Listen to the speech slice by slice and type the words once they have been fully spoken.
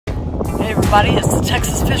everybody. It's the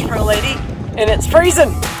Texas Fish Pro Lady, and it's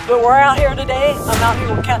freezing, but we're out here today. I'm out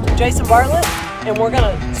here with Captain Jason Bartlett, and we're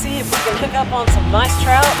gonna see if we can hook up on some nice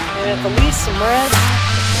trout, and at the least some reds,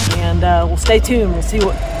 and we'll stay tuned. We'll see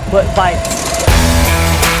what bites.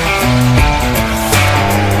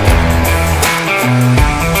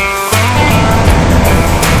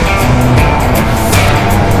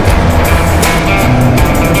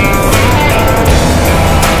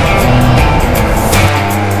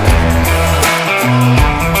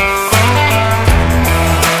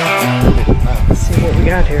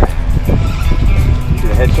 Out here. Do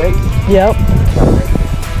the head shake? Yep.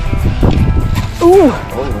 Ooh.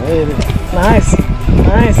 Oh, baby. Nice.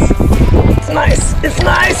 Nice. It's nice. It's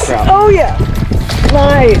nice. Trout. Oh yeah.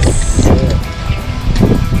 Nice. Yeah.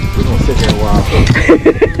 We're gonna sit here a while.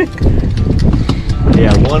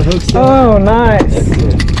 Yeah, one hook still. Oh, nice. That's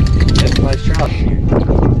good. That's a nice trout here. You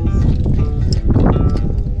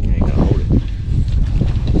ain't gonna hold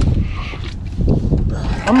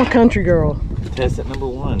it. I'm a country girl. Test at number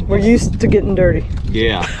one. We're used to getting dirty.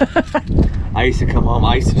 Yeah. I used to come home,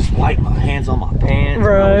 I used to just wipe my hands on my pants.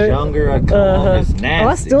 Right. When I was younger, I'd come home, it's nasty. Oh,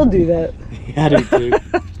 I still do that. Yeah, I do too.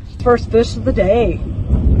 First fish of the day.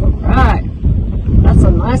 All right. That's a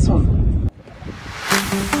nice one.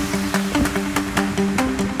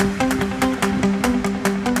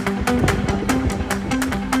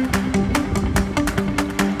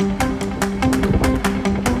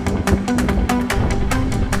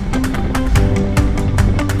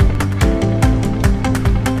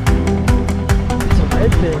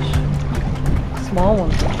 Fish, small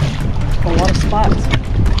one, a lot of spots.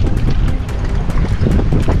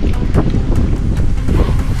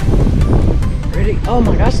 Ready? Oh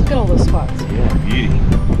my gosh, look at all those spots. Yeah, beauty.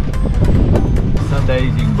 Some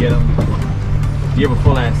days you can get them. The year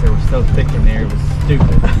before last, they were so thick in there, it was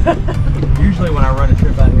stupid. Usually when I run a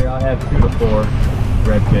trip out here, I'll have 2 to 4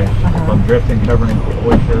 redfish. If I'm drifting, covering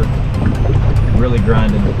oyster, really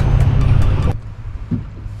grinding.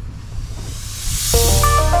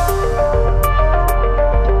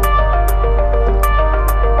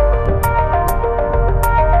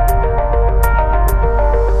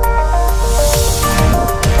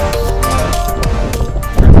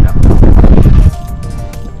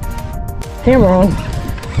 Camera on.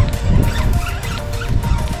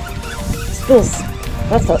 Still,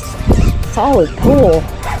 that's a solid pull.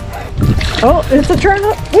 Oh, it's a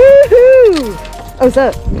trout. Woohoo! Oh, is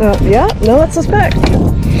that? Yeah, no, that's a speck.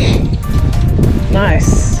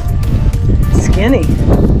 Nice. Skinny.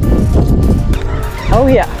 Oh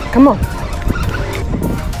yeah, come on.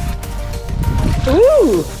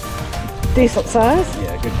 Ooh, decent size.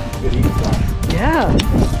 Yeah, good eating size. Yeah.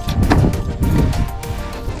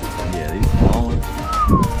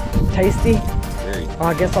 Tasty. Very. Oh,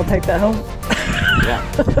 I guess I'll take that home. Yeah.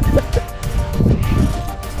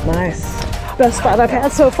 Nice. Best spot I've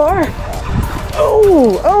had so far.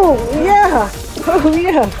 Oh, oh yeah. Oh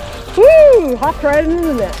yeah. Woo! Hopped right into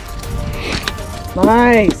the net.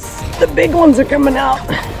 Nice. The big ones are coming out.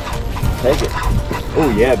 Take it. Oh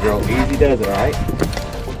yeah, girl. Easy does it, alright?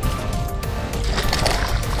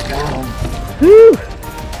 Got 'em. Woo!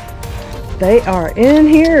 They are in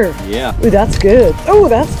here. Yeah. Ooh, that's good. Oh,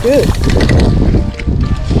 that's good.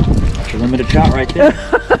 That's a limited trout right there.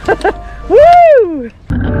 Woo!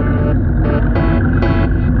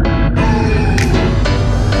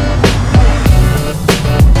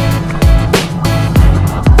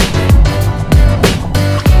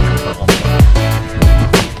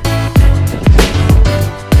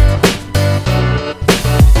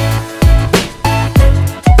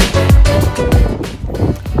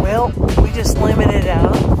 Just limited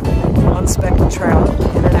out on speckled trout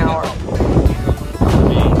in an hour.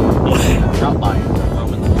 Trout bodies are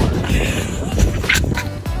foam in the water.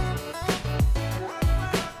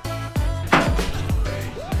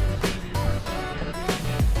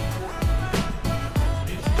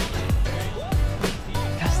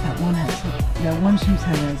 Gosh, that one sheep's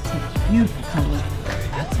head has such beautiful color.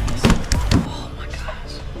 That's awesome. Oh my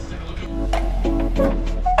gosh.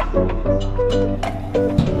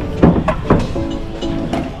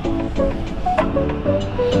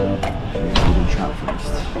 Trout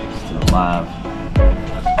first. Still alive.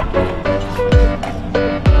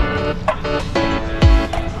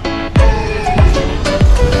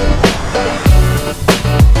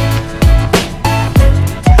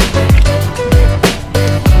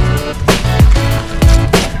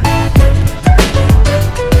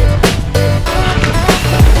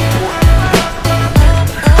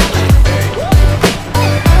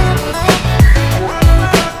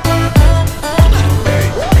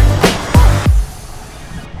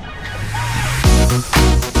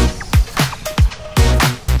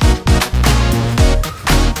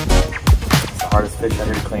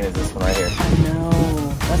 better to clean as this one right here. I know.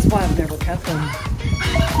 That's why I've never kept them.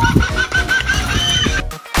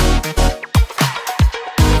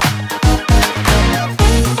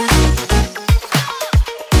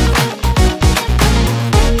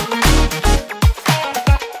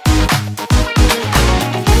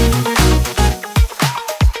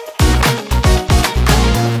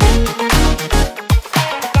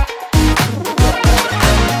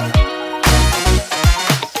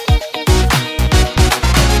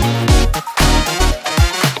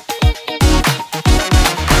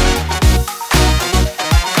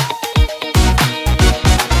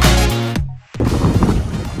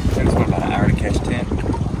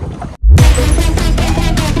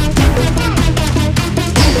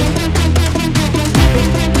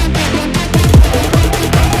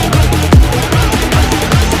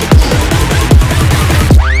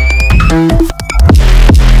 Thank